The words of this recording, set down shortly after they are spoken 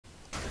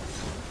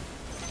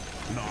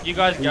You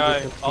guys We go.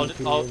 just I'll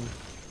TP I'll in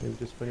and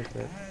just finish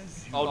that.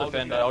 I'll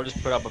defend it. I'll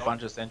just put up a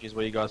bunch of sentries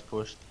where you guys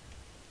pushed.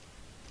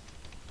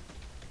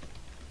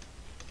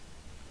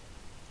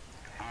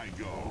 I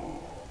go.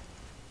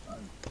 I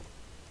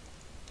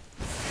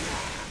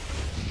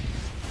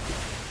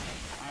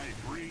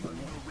bring the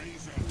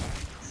razor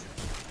light.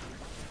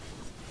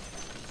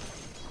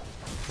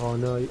 Oh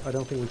no, I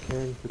don't think we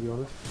can, to be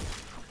honest.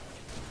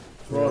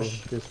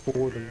 Rush. There's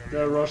 4 of them.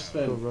 Go rush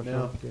Go Sven, rush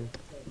now. up, yeah.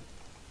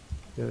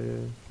 Yeah.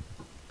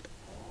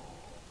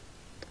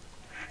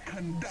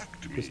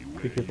 Conduct me Just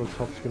where be careful, you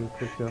top's gonna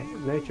push out.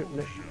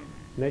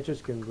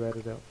 Nature's gonna rat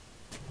it out.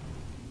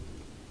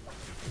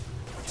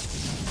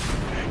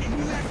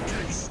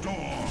 Electric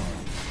storm.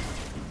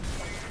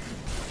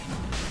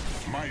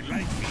 My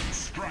lightning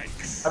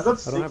strikes. I've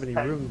got I don't have 6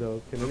 any room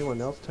though. Can anyone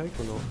else take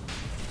or not?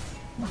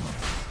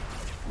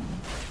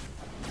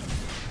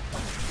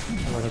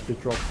 I might have to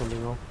drop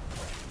something off.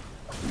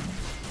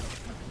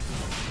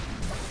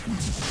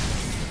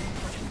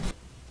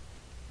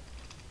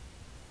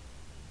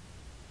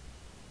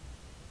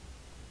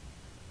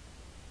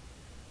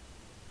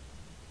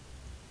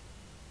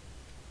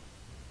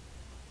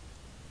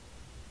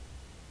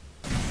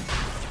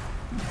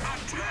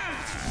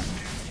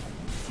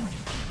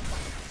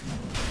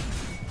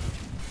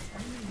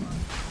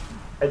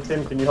 Hey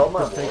Tim, can you hold my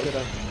Just take board? it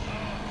up.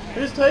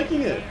 Who's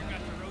taking it?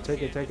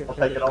 Take it. I'll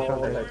take it, I'll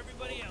Can't take take it.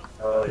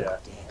 Oh yeah.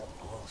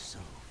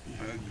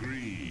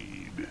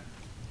 Agreed.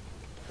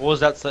 What was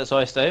that?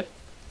 Sorry, Steve.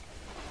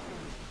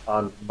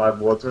 My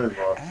boards are in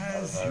lost.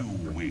 As you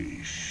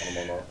wish.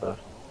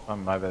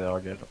 Maybe they'll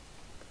get it.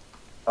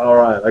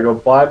 Alright, I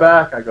got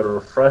buyback, I got a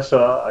refresher,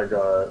 I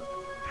got...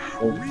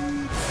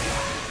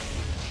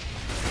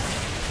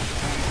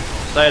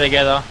 Stay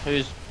together.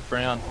 Who's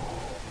brown?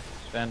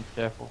 Sven,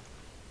 careful.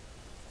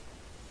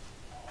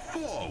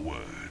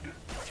 Forward.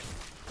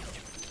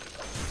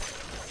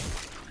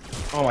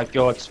 Oh my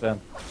God, Sven.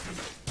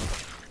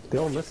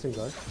 They're all missing,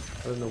 guys.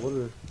 I don't know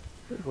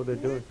what they're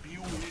doing.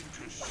 You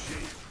into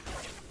shape.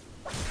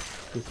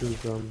 This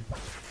is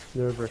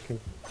nerve-wracking.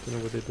 Don't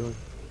know what they're doing.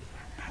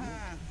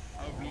 Path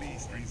of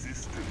least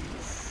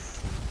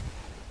resistance.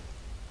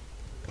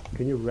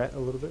 Can you rat a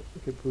little bit?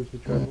 Okay, boost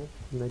your travel,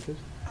 Nature's.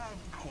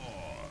 Of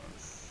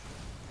course.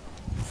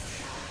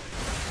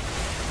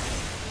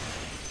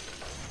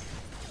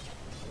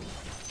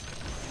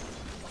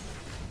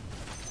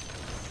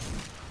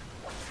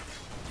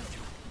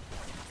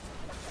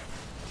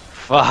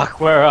 Fuck,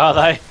 where are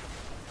they?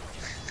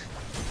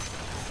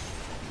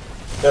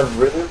 They're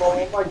really long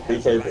with like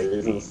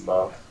BKBs and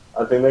stuff.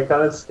 I think they're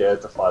kind of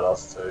scared to fight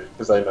us too,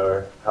 because they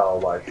know how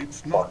like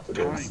It's not fucked it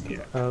is. time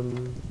yet.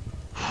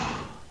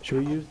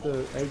 Should we use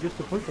the Aegis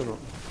to push or not?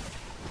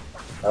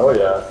 Oh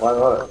yeah, why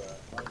not?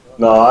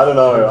 No, I don't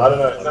know.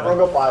 Has everyone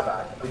got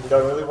buyback? If you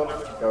don't really want to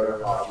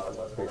go hard,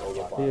 unless people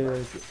got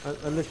buyback. Yeah,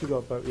 unless you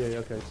got both. Yeah,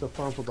 okay. So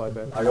farm for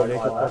buyback. I got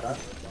Nature's buyback. Prophet-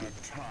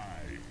 The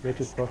time.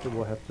 Nature's Prophet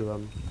will have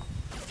to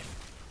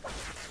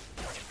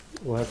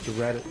we'll have to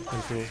rat it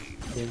until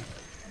then.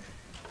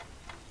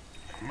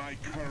 My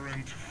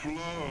current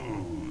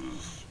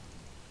flows.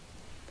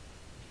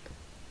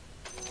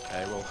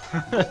 Okay, well,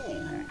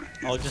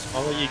 Gold I'll just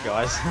follow you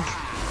guys.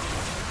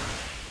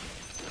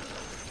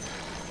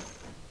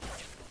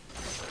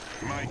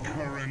 My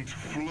current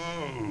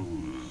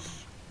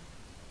flows.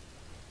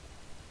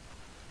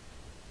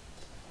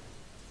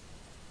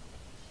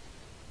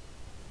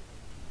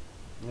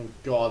 Oh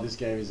god, this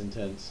game is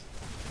intense.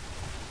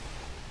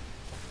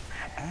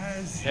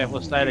 As Yeah, you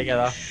we'll stay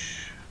together.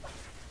 wish.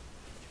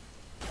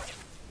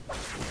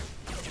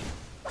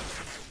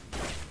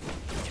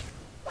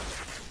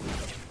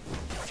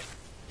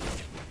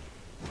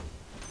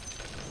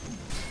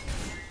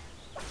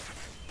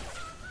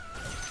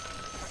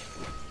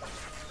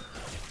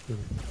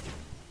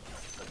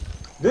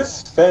 This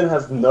Sven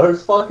has no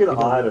fucking You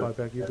don't have items.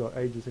 buyback. You've got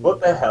Aegis in What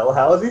the hell?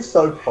 How is he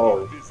so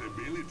cold?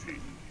 Visibility.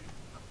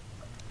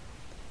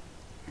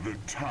 The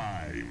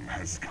time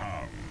has come.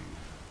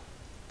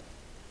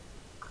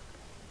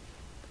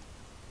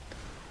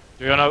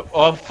 Do you wanna?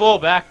 Oh, fall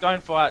back.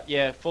 Don't fight.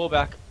 Yeah, fall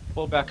back.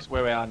 Fall back is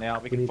where we are now.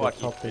 We We can need the fight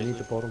top, they here. need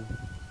the bottom.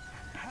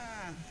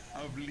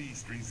 Path of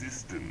least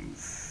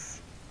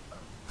resistance.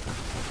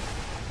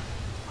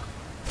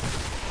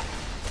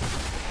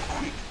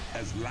 Quick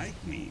as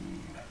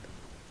lightning.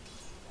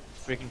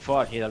 If we can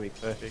fight here, that'd be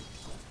perfect.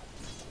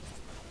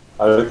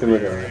 I don't think we're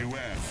Very gonna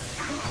well.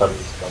 cut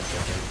this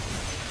stuff.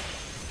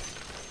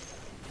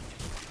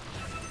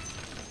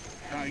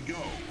 I go.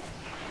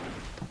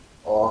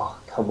 Oh,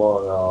 come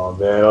on. Oh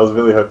man, I was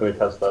really hoping to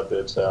catch that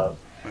bitch out.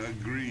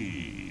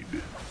 Agreed.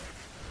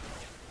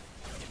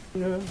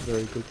 Yeah,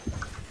 very good.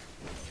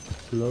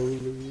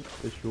 Slowly,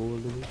 but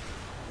surely.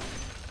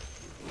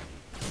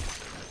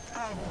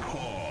 Of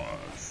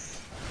course.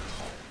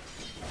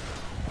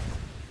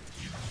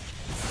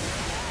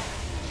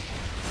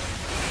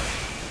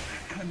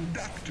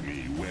 Conduct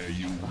me where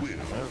you will.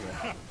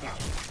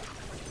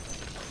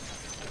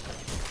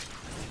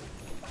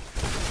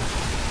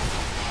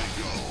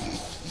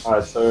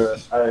 Alright, so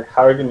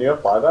Harrigan, you have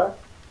buyback?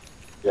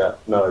 Yeah,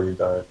 no, you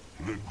don't.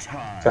 The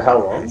time For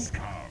how long? has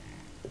come.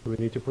 Do we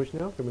need to push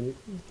now? Can we need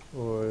to?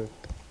 Or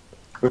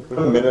We've got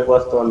a minute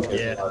left on his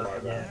Yeah.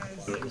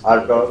 side.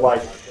 I've got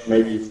like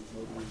maybe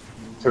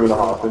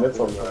 2.5 minutes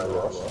on the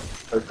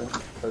rush.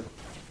 Okay.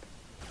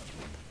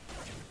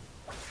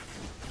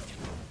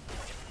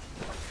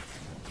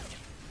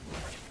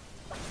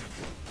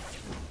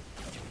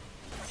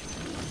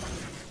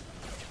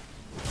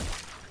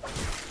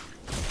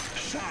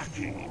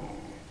 Shocking.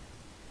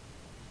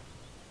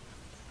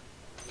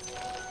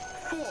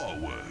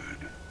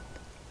 Forward.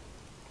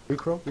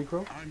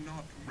 recrawl? I'm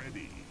not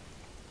ready.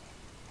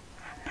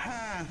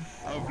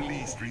 Path of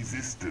least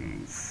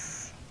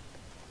resistance.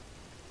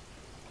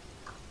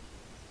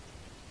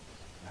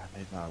 I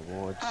need my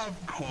awards.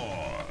 Of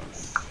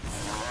course.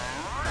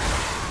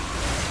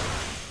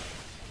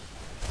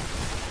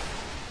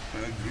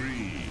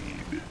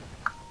 Agreed.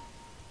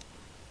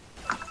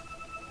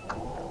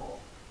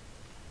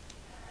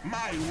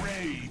 My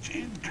rage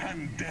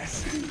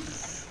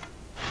incandesces.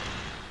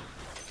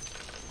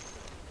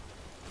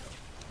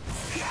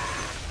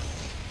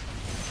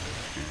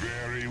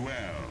 Very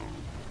well.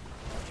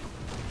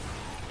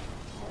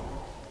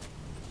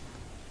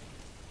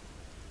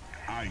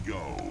 I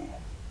go.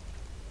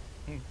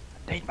 I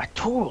need my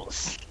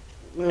tools.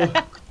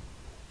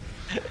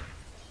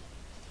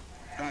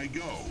 I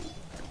go.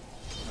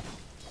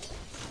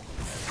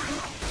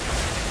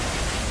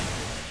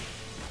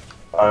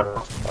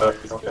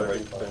 He's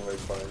getting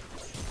fine.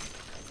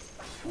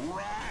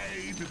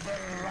 Ride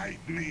the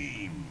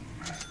lightning.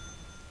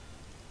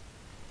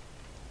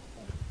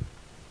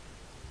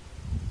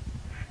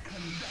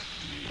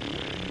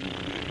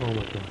 Oh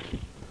my god.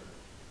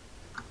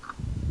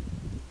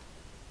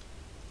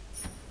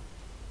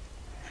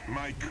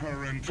 My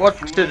current What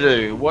to flow.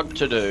 do? What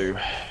to do?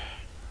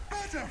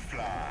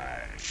 Butterfly.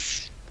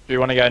 Do you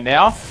want to go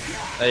now?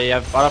 Do you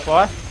have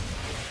butterfly?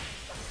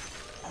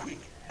 Quick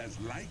as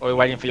light. Or are we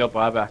waiting for your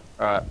buyback?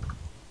 Alright.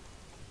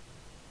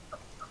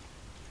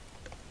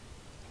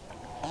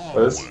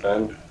 Where's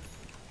Sven?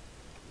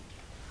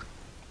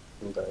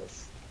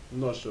 Days. I'm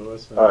not sure.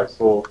 That's Alright,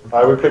 cool.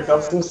 Alright, we picked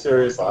up some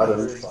serious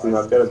items. We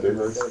might get a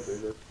business.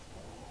 Do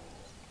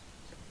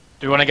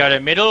you want to go to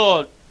middle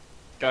or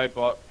go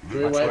bot? Do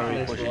we wait for we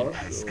next push roll?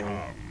 Has Or- come.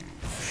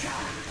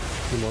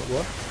 You want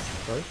what?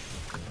 Sorry?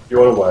 You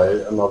want to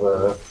wait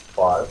another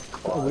 5?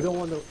 Oh, we don't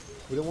want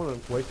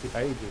to waste the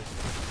ages.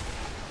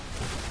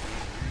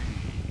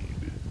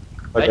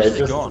 Okay, Ages are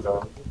just gone.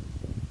 gone.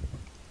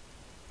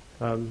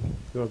 Do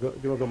you want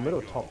to go middle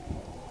or top?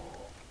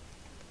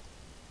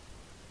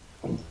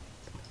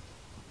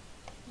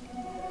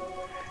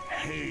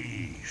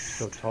 Haste.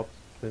 Go top,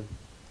 then.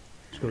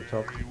 Let's go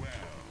top. Very well.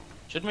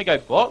 Shouldn't we go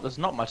bot? There's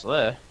not much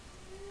there.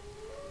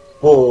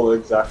 Well,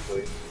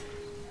 exactly.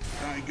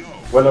 I go.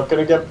 We're not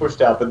going to get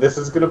pushed out, but this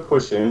is going to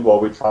push in while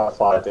we try to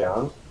fire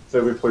down. So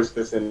if we push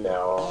this in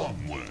now,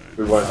 Onward.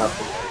 we won't have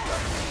to take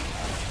that.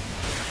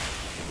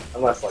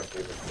 Unless, like,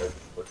 we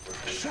just push.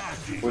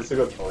 Shocking. We've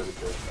still got time to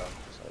do stuff.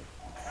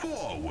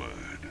 Forward.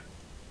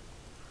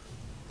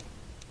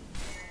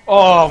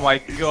 Oh my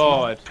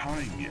god.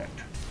 Time yet.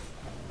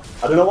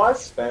 I don't know why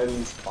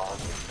Sven's fun.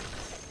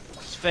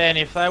 Sven,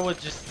 if they would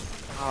just...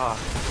 Ah.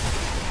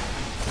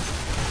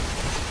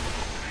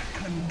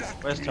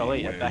 Conduct Where's me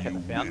Tully? where Back at the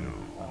you fountain.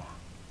 will.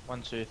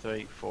 1, 2,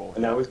 3, 4.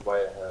 And now he's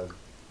way ahead.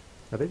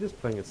 Are they just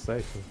playing it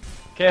safe?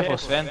 Careful,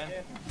 Sven.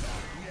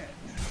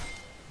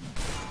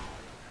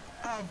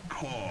 Of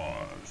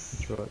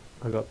course. That's right.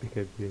 I got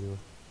PKP anyway.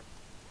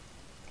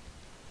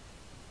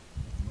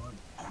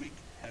 Quick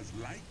as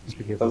light. Just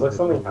be careful. Sounds like they're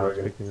something probably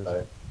arrogant expecting to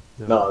us. say.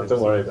 No,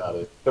 don't worry about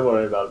it. Don't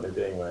worry about me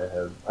being way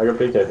ahead. I got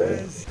PKD.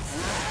 Just,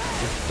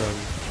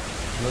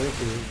 learning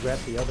to grab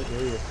the other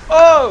area.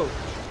 Oh!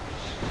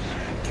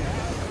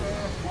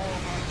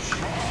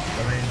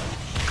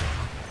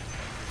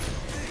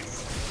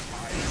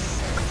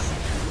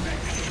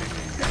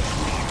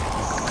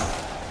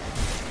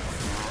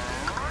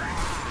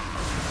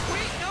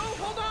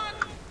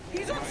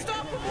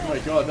 Oh my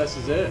god, this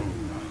is it.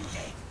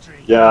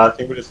 Yeah, I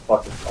think we just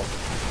fucking top.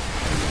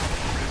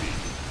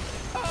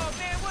 Oh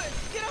man, what?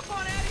 Get up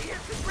on out of here,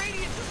 cause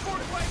Radiant just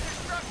fortified their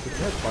structure. Did it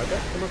have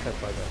buyback? Someone had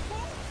buyback.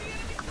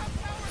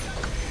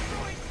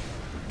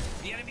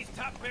 The enemy's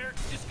top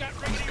barracks just got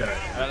raided.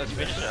 Alright, let's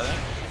finish it, I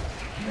think.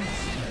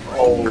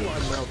 Oh, I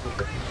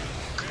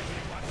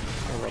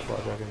got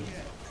buyback in.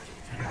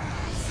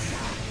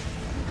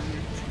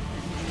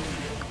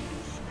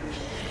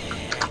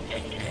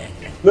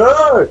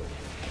 no!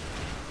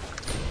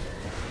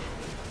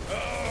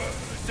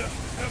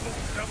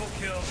 Double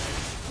kill.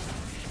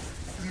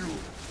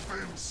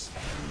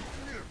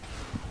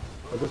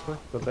 Go this way?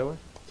 Go that way?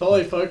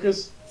 Tolly,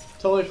 focus.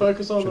 Tolly,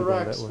 focus on the Should've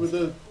gone racks that way. with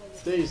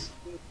the D's.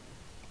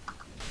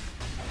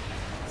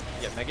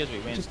 Yeah, Megas, we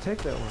win. Just take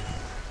that one.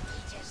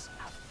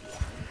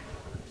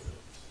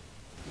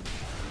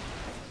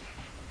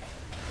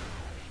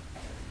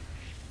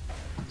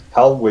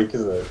 How weak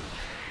is it?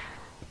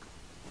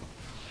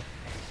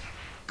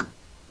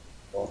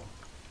 Oh.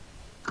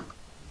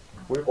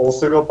 We've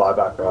also got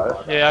buyback,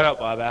 right? Yeah, I got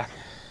buyback.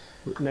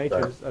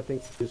 Natures, I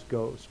think just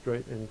go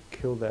straight and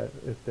kill that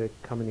if they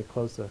come any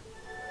closer.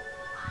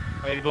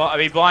 Are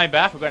we buying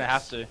back? We're gonna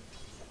have to.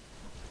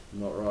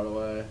 Not right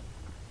away.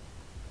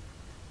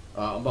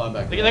 I'm buying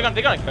back. They're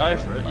gonna go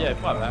for it. Yeah,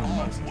 buy back.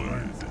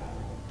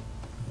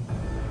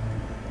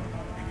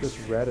 Just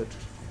rat it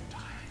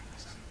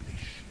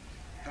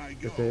I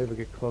if go. they ever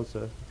get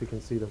closer, if you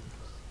can see them.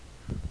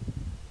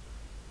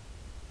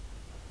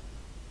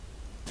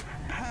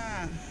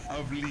 Path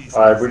of least.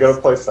 Alright, we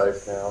gotta play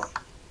safe now.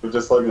 We're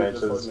just like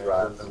nature's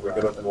rats, and we're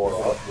gonna ward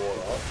up,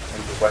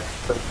 and just wait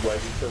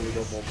until we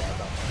got more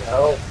buyback.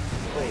 Help!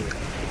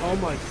 Oh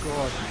my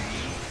god.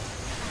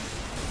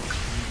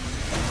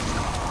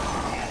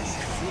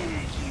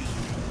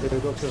 There we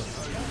go, kill.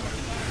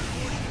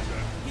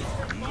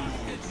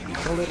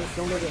 Don't let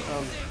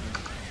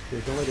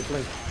it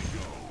blink.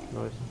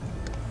 Nice.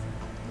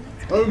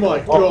 Oh my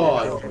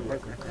god!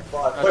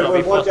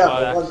 Wait, one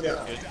down. One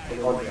down.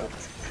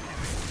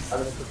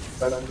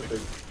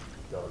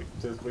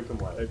 Just we can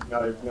wait.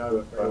 No,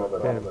 don't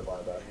let on the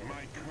buyback.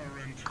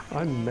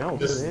 I'm melted,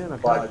 Just man.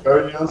 like go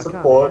down I can't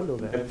support handle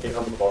that. and hit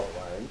on the bot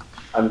lane,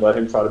 and let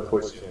him try to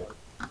push you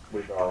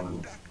with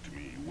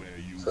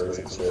so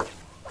shit.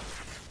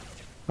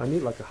 I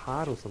need like a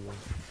heart or something.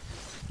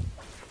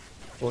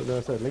 Or no,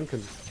 I said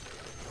Lincoln.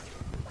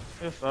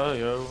 If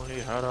I only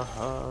had a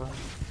heart.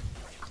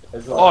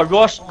 It's Oh, like-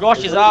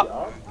 Rosh is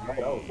up.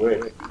 Oh,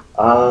 weird.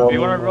 Do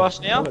you want to Rosh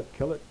now?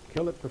 Kill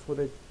it before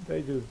they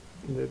do.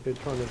 They're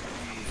trying to.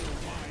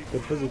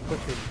 They're busy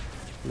pushing.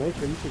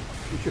 Nature, you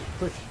should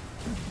push,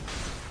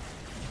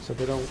 so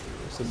they don't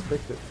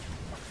suspect it.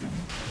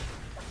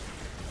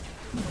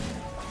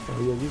 Oh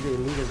yeah, use your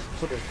leader.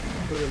 Put it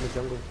in the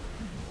jungle.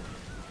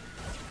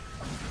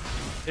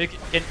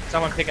 Can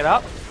someone pick it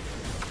up?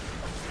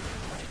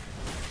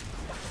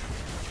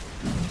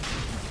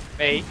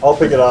 Me. I'll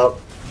pick it up.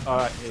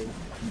 Alright.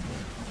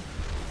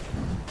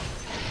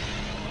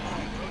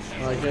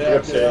 Alright,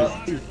 get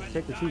out.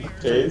 Take the cheese.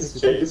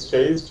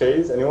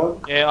 Cheese.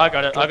 Anyone? Yeah, I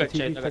got it. I Take got the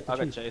chase. TV, I take the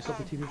got cheese. chase. Take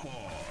the TV.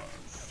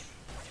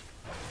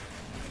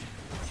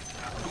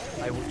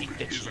 I will eat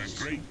the Is a cheese.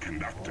 great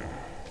conductor.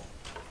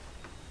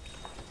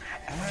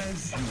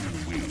 As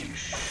you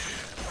wish.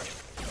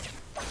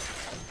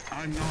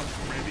 I'm not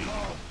ready.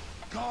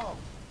 Come.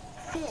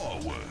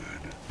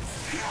 Forward.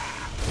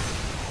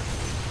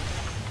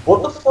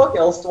 What the fuck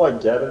else do I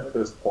get at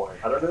this point?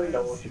 I don't really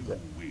know what to get.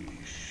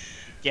 Wish.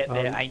 Get there,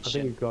 I think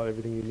ancient. you've got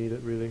everything you need.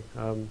 It really.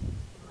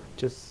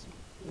 Just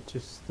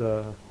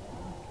yeah.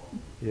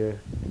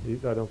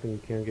 I don't think you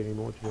can get any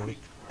more, to be honest.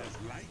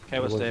 Okay,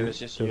 what's Otherwise there? you- It's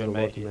just there's you and a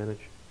lot me. to manage.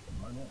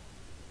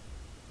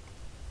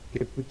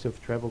 Get boots of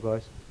travel,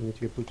 guys. You need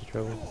to get boots of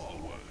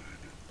travel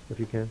if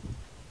you can.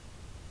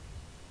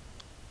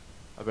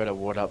 I better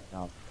ward up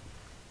now.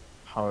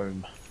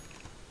 Home.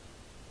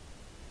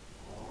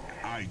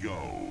 I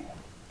go.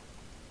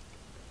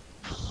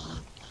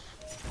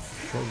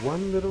 That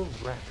one little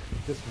rat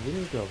just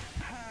wouldn't go.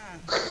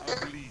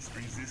 Path of least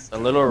resistance. A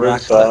little Really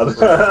rack. sad.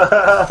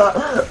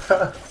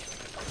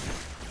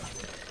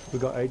 We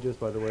got ages,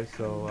 by the way,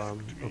 so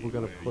if we're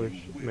gonna push,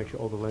 make sure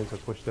all the lanes are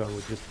pushed down.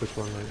 We just push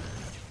one lane.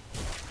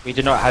 We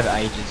do not have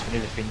agents. We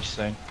need to finish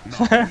soon.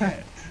 Not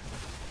yet.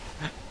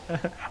 A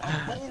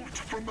bolt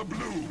from the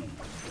blue.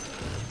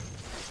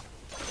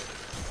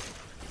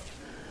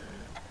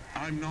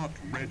 I'm not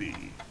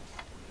ready.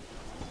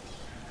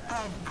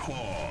 Of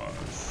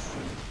course.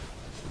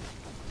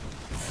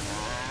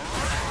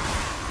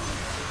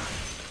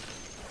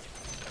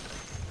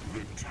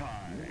 The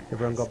time.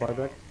 Everyone got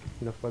buyback?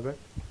 Enough buyback?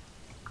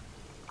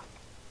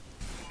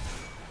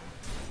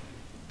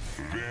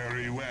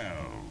 Very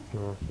well.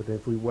 No, but then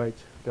if we wait,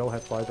 they'll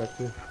have buyback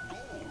too.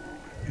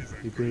 Is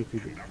a You do if you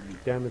do.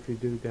 Damn if you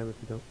do, damn if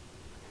you don't.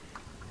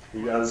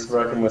 You guys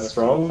reckon we're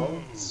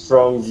strong?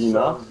 Strong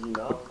enough?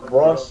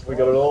 Rosh, we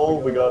got it all.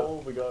 We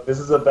got. This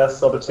is the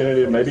best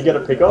opportunity to maybe get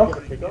a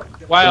pickup.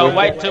 Well,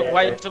 wait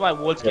till my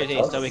wards get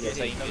here so we can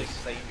see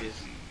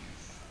this.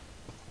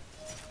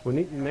 We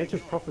need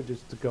Nature's Prophet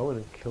just to go in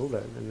and kill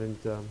that and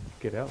then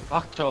get out.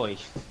 Fuck Tolly.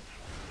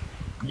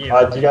 Do you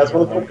guys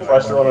want to put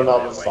pressure on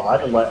another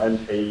side and let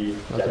NP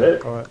get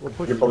it? Alright, we'll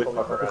push, You we'll, can probably fuck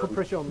we'll put around.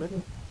 pressure on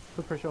mid.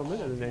 Put pressure on mid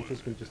and then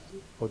Nature's can just...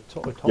 Or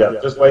top, Yeah,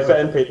 just wait for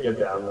NP to get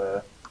down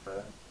there.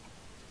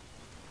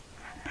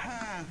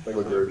 path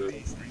We're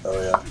good.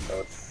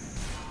 Oh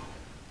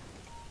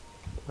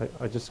yeah.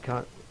 I just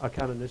can't... I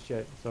can't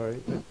initiate,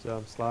 sorry.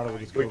 But Slaughter will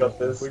just We kill got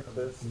me.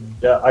 this.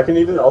 Yeah, I can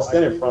even. I'll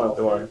stand in front.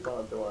 Don't worry.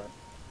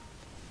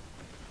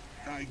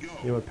 I go.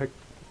 You want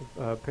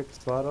to pick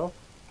Slaughter off?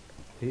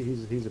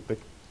 He's a big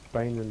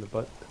bane in the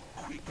butt.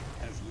 Quick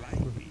as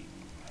lightning.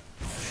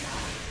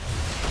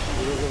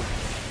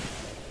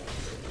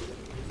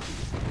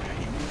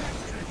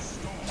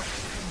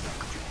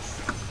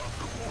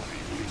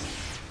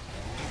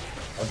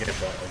 I'll get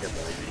that. I'll get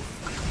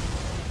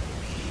that.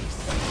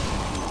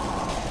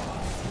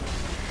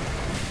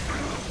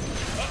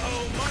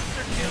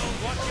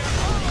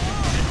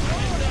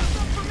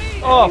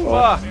 Oh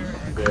fuck!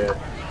 Yeah.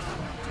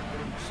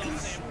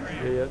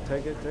 Yeah,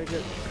 take it. Get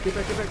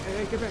back,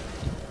 hey, get back.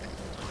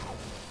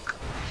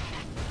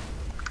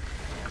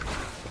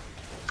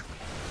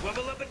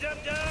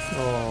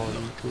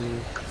 Oh,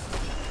 dude.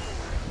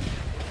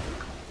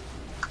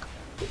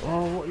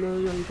 Oh, what? No,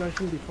 you guys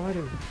shouldn't be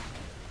fighting.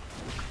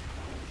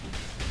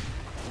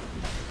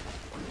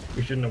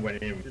 We shouldn't have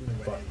went in.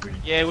 But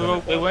Yeah,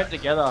 we went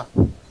together.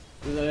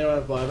 Does anyone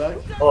have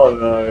buyback? Oh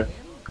no. It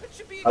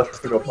should be I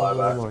forgot Oh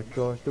buyback. my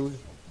gosh,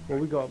 well,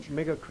 we got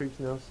mega creeps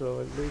now, so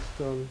at least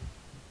hold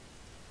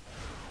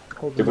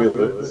Did them we up a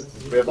little lose?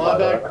 bit. Did we have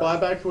Buyback,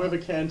 buyback whoever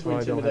can to Oh,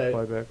 I don't have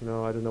intimidate. buyback.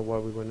 No, I don't know why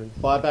we went in.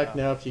 Buyback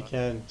now if you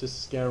can, just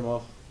to scare them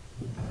off.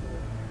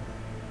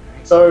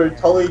 So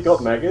Tolly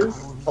got megas?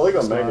 Tolly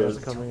got Sliders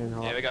megas. coming in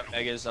hot. Yeah, we got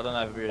megas. I don't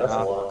know if we're That's a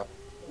enough. lot.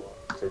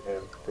 To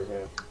him, to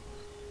him.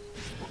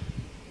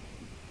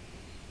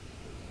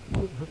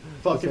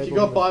 Fuck, if you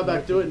got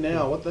buyback, do it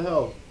now. What the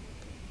hell?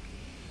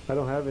 I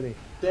don't have any.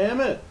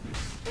 Damn it!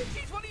 Hey,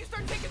 geez, why don't you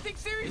start taking things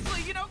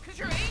seriously, you know, because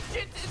your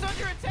ancient is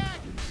under attack.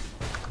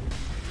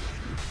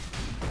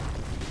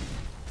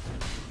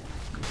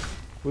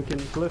 We can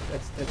glyph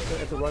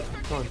at the right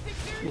time.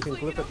 We can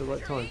glyph at the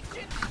right time.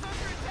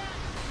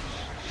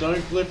 Don't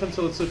glyph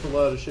until it's super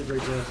low, it should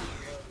regen.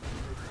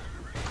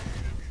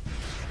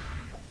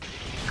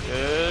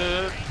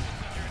 Good.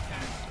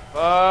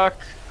 Fuck.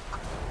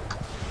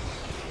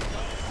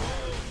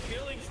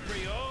 Killing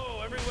spree.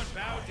 Oh, everyone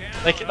bow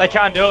down. They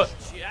can't do it.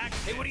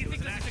 Hey, what do you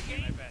think this is a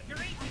game? Your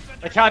ancient's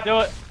under They can't do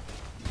it.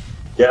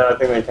 Yeah, I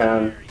think they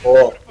can.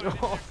 Oh,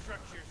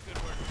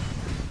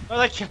 No,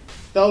 they can't.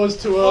 That was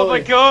too early. Oh my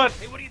god.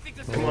 Hey, what do you think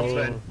this is Come on, a game?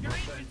 Sven. Your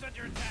ancient's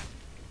under attack.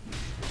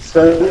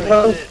 Sven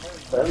can?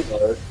 Sven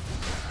though.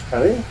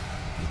 Can he?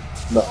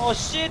 No. Oh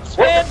shit,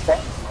 Sven.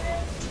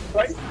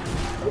 What is he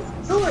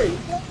doing?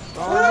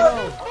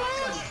 Oh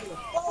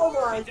Oh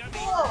my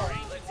god!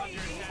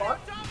 Fuck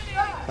that!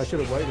 no! I should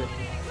have waited.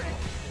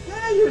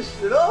 Yeah, you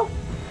should have!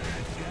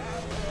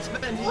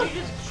 Man, did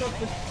you just shot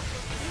the...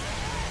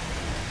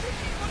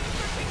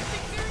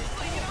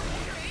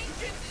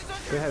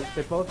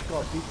 They both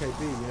got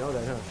BKB, you know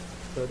that, huh?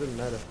 So it doesn't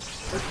matter.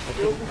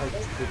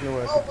 There's no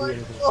way I could do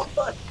anything. Oh,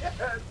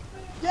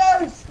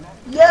 yes!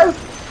 Yes!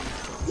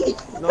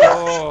 Yes!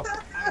 No.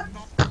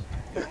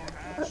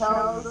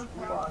 How the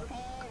fuck?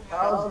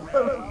 How the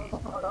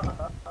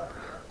fuck?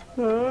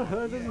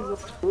 This is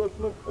look.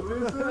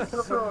 This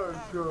is so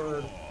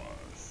good.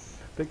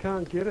 They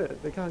can't get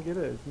it. They can't get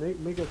it. It's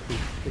mega creep.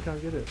 They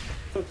can't get it.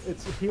 Look,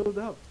 it's healed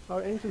up.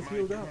 Our ancient's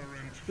healed up.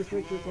 Just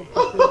make this all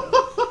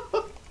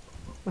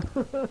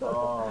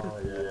Oh,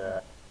 yeah.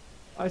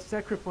 I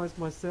sacrificed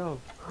myself.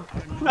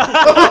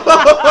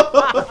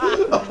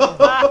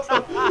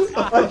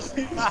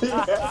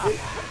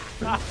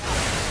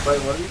 Wait,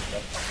 what are you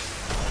saying?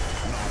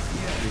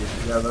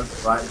 Yeah,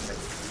 that's right.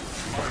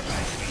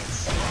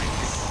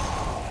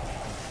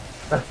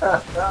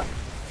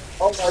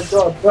 Oh my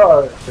god, no!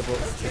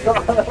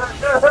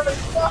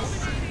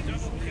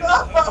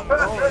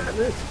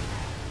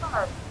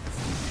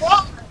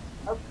 What?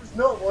 I'm just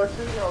not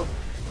watching.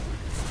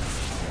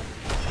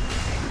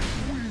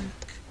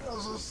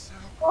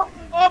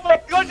 Oh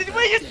my god, did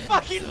we just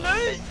fucking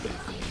lose?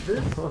 This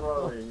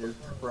throwing is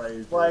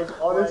crazy. Like,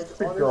 honest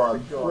to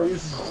God,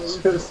 please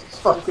just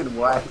fucking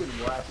whack and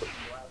whack.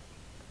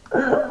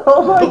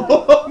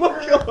 Oh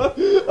my god!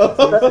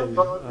 Oh my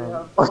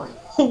god!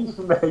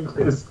 Fucking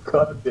Magus,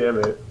 god damn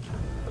it.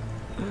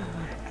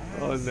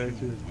 Oh,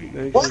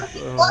 Nature's. What?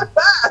 What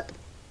that?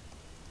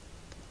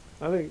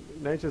 I think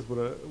Nature's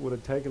would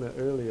have taken it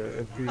earlier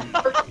if he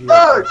No!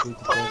 had it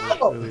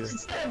earlier.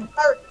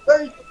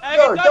 Hey,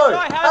 don't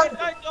die, Harry,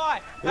 don't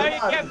die. Harry,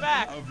 get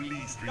back. Of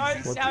least Don't,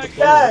 resistance. Harry, What's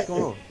get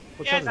going on?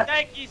 What's Yes, happening?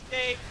 thank you,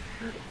 Steve.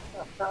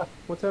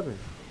 What's happening?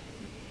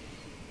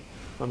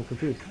 I'm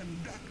confused.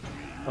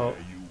 Oh,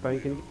 Bane,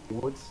 can you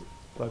get woods?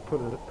 Like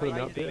put it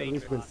out there. At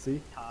least we can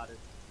see.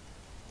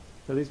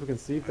 At least we can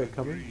see if they're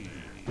coming.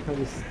 We can't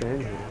just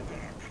stand here.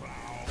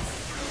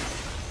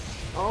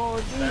 Oh,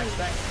 geez.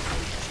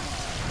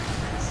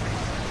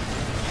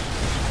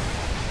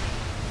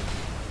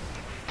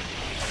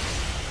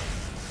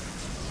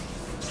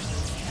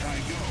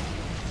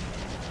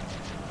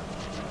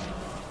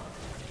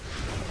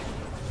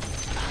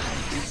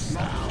 It's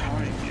not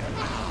time yet.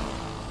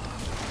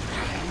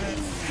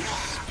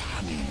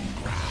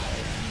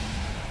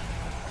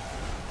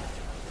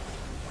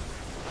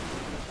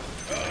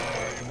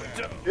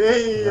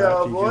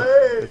 Yeah, GG. boy!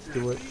 Let's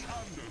do it.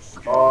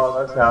 Oh,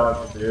 that's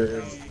how it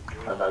is.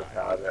 And that's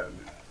how it ends.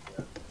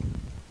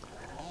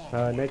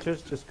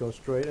 Nature's just go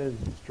straight in.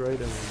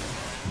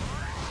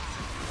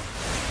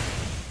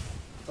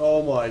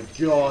 Oh my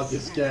god,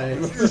 this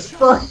game. This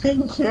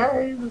fucking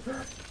game!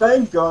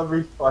 Thank God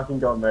we fucking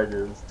got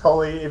Megas.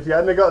 Tolly, if you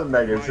hadn't gotten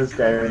Megas, this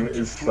game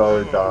is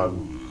so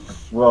done.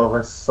 Well,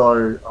 we're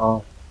so...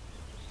 Oh.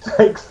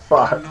 Thank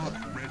fuck.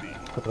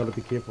 I gotta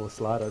be careful with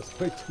sliders. It's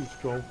way too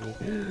strong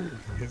for me.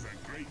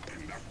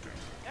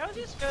 How is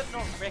this guy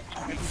not wrecking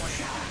everyone?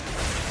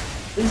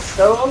 He's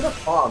so on the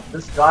farm.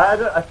 This guy,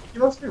 I think he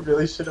must be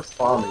really shit at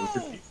farming,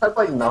 because he's had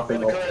like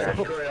nothing off there.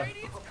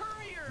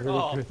 Really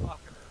Oh, good. fuck.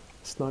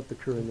 Snipe the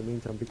crew in the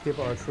meantime. Be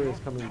careful, our crew is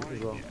coming as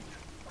well.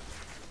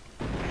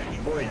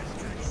 Boy.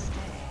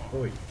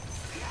 Boy.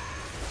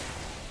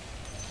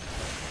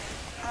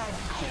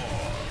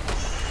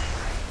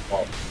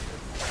 Oh.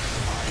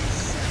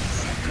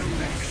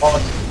 Oh.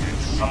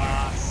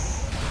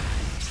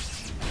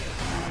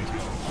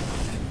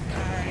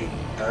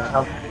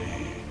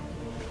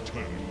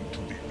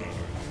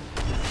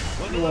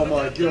 Oh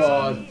my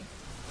god.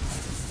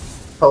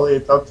 Probably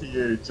it's up to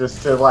you.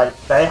 Just to like,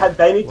 they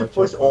need to Watch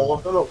push out, all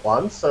of them at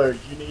once, so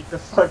you need to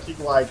fucking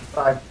like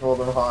backdoor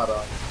them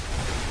harder.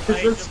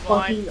 Because Wait, it's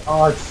Divine. fucking,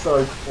 oh, it's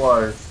so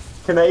close.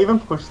 Can they even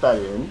push that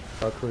in?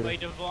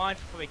 Wait, Divine's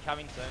probably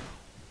coming soon.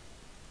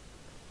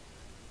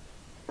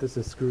 This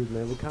is screwed,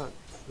 man. We can't.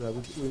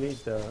 We need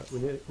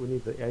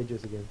the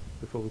ages again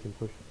before we can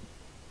push.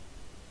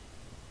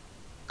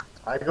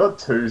 I got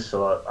 2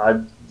 shot.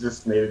 I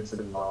just needed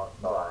to not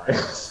die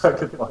so I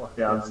could lock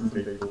down some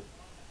people.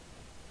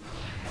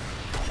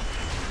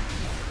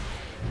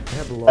 I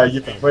have a lot. Of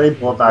You've stuff. already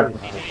brought back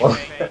before.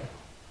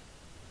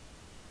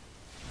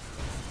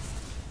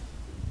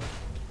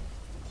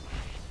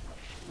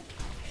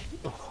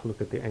 Oh,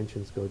 look at the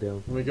ancients go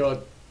down. Oh my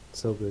god.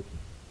 So good.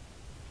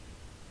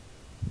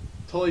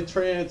 Totally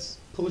trance.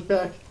 Push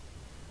back.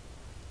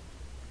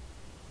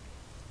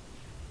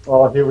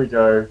 Oh, here we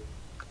go.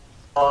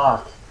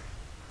 Fuck.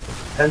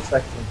 10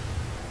 seconds.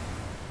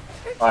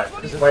 Alright,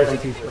 just wait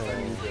until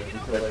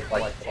it's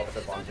like pop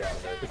the bunch out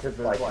of it. Because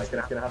like, it's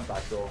gonna have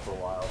backdoor for a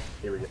while.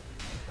 Here we go.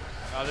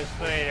 Oh, this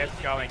play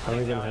that's going. I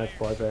don't even have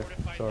flyback.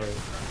 Sorry.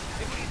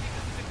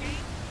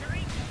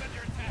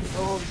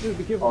 Oh, dude,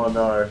 be careful. Oh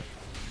no.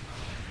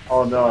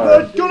 Oh no.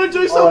 No, gotta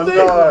do something!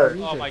 Oh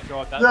no. Oh my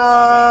god, that's No!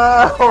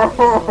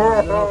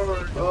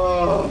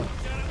 Oh.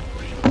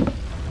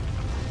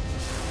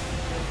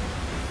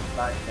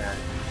 Backhand.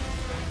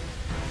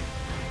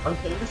 I'm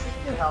keen to see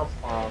how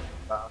farm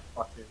that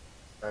fucking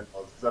spend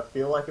was, because I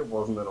feel like it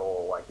wasn't at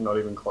all, like, not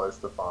even close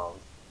to farms.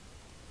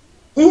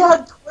 He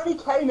had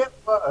 20k net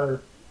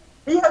worth!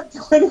 He had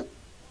 20